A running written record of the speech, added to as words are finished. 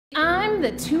I'm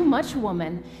the too much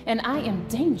woman, and I am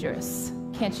dangerous,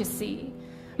 can't you see?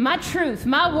 My truth,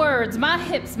 my words, my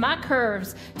hips, my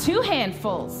curves, 2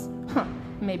 handfuls,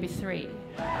 maybe 3.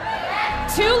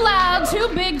 Too loud, too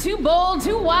big, too bold,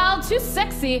 too wild, too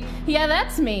sexy, yeah,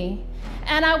 that's me.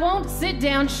 And I won't sit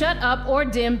down, shut up, or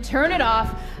dim, turn it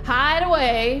off, hide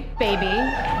away, baby.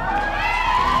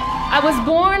 I was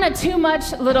born a too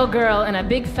much little girl in a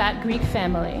big fat Greek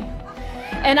family.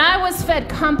 And I was fed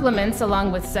compliments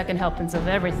along with second helpings of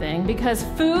everything because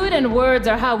food and words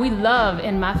are how we love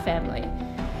in my family.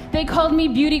 They called me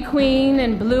beauty queen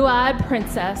and blue-eyed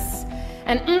princess.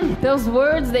 And those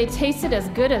words, they tasted as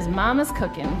good as mama's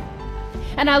cooking.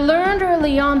 And I learned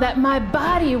early on that my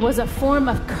body was a form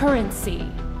of currency.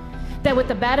 That with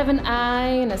the bat of an eye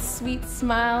and a sweet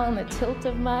smile and the tilt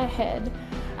of my head,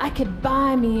 I could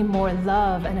buy me more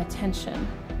love and attention.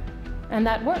 And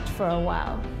that worked for a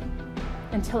while.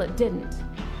 Until it didn't.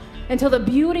 Until the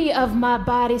beauty of my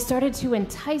body started to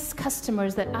entice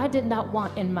customers that I did not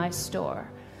want in my store.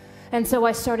 And so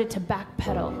I started to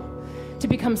backpedal, to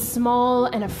become small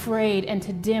and afraid and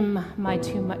to dim my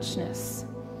too muchness.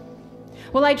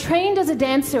 Well, I trained as a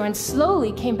dancer and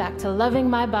slowly came back to loving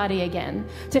my body again,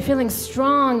 to feeling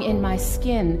strong in my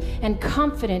skin and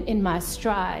confident in my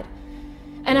stride.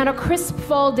 And on a crisp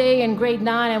fall day in grade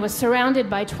 9, I was surrounded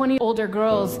by 20 older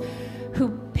girls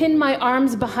who pinned my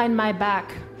arms behind my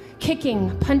back,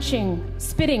 kicking, punching,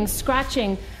 spitting,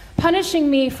 scratching, punishing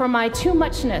me for my too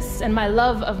muchness and my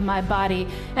love of my body.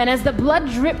 And as the blood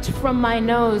dripped from my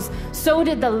nose, so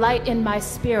did the light in my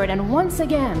spirit. And once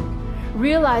again,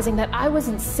 realizing that I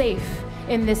wasn't safe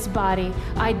in this body,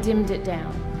 I dimmed it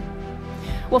down.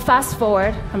 Well, fast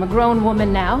forward, I'm a grown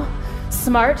woman now,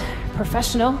 smart,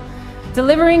 professional,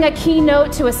 delivering a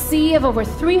keynote to a sea of over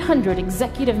 300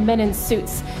 executive men in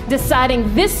suits,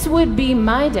 deciding this would be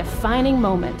my defining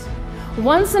moment.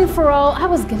 Once and for all, I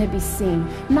was gonna be seen,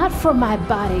 not for my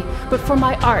body, but for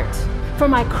my art, for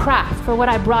my craft, for what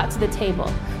I brought to the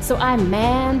table. So I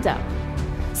manned up.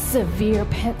 Severe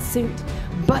pantsuit,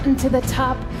 button to the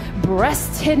top,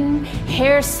 breasts hidden,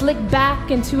 hair slicked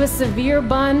back into a severe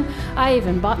bun. I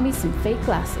even bought me some fake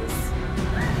glasses.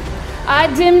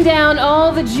 I dimmed down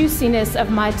all the juiciness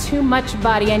of my too much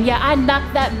body, and yeah, I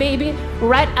knocked that baby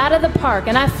right out of the park,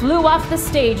 and I flew off the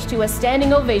stage to a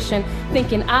standing ovation,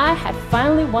 thinking I had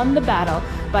finally won the battle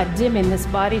by dimming this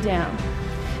body down.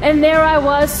 And there I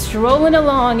was, strolling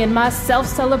along in my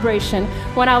self-celebration,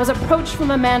 when I was approached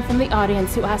from a man from the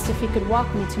audience who asked if he could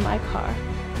walk me to my car.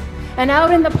 And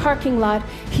out in the parking lot,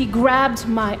 he grabbed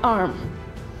my arm.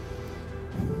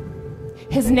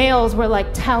 His nails were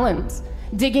like talons,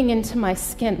 digging into my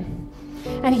skin.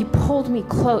 And he pulled me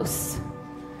close,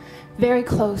 very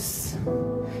close,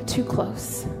 too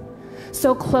close.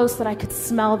 So close that I could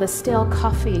smell the stale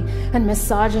coffee and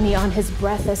misogyny on his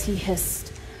breath as he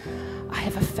hissed, "I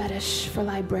have a fetish for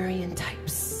librarian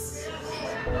types."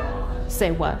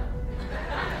 Say what?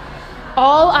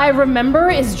 All I remember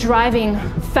is driving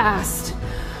fast.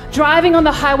 Driving on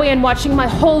the highway and watching my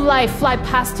whole life fly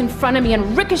past in front of me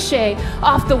and ricochet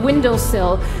off the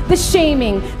windowsill. The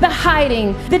shaming, the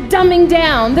hiding, the dumbing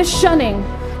down, the shunning.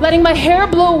 Letting my hair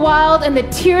blow wild and the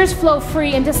tears flow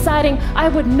free, and deciding I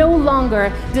would no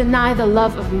longer deny the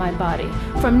love of my body.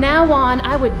 From now on,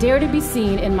 I would dare to be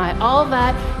seen in my all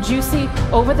that juicy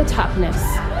over-the-topness.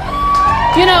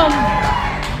 You know,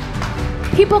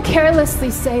 people carelessly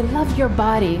say, love your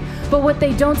body, but what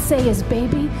they don't say is,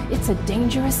 baby, it's a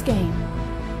dangerous game.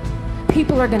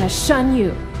 People are gonna shun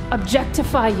you,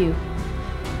 objectify you.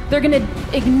 They're gonna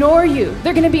ignore you.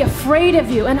 They're gonna be afraid of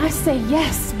you. And I say,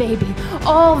 yes, baby,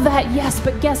 all that, yes,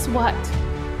 but guess what?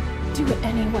 Do it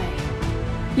anyway.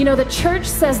 You know, the church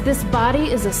says this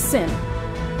body is a sin.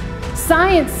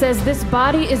 Science says this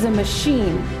body is a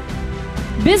machine.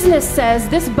 Business says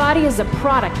this body is a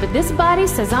product, but this body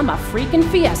says I'm a freaking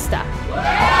fiesta.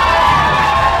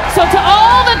 So to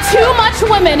all the too much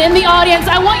women in the audience,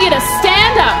 I want you to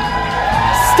stand up.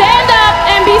 Stand up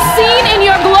and be seen in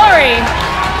your glory.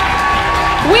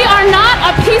 We are not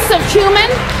a piece of human.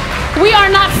 We are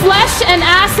not flesh and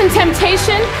ass and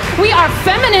temptation. We are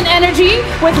feminine energy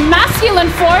with masculine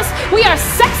force. We are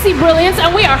sexy brilliance,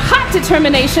 and we are hot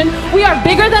determination. We are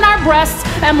bigger than our breasts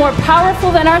and more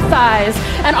powerful than our thighs.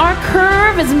 And our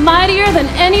curve is mightier than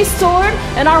any sword,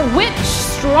 and our wit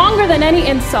stronger than any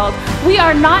insult. We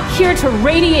are not here to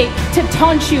radiate, to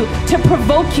taunt you, to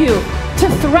provoke you, to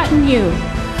threaten you.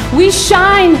 We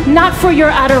shine not for your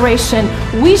adoration.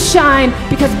 We shine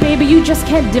because, baby, you just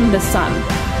can't dim the sun.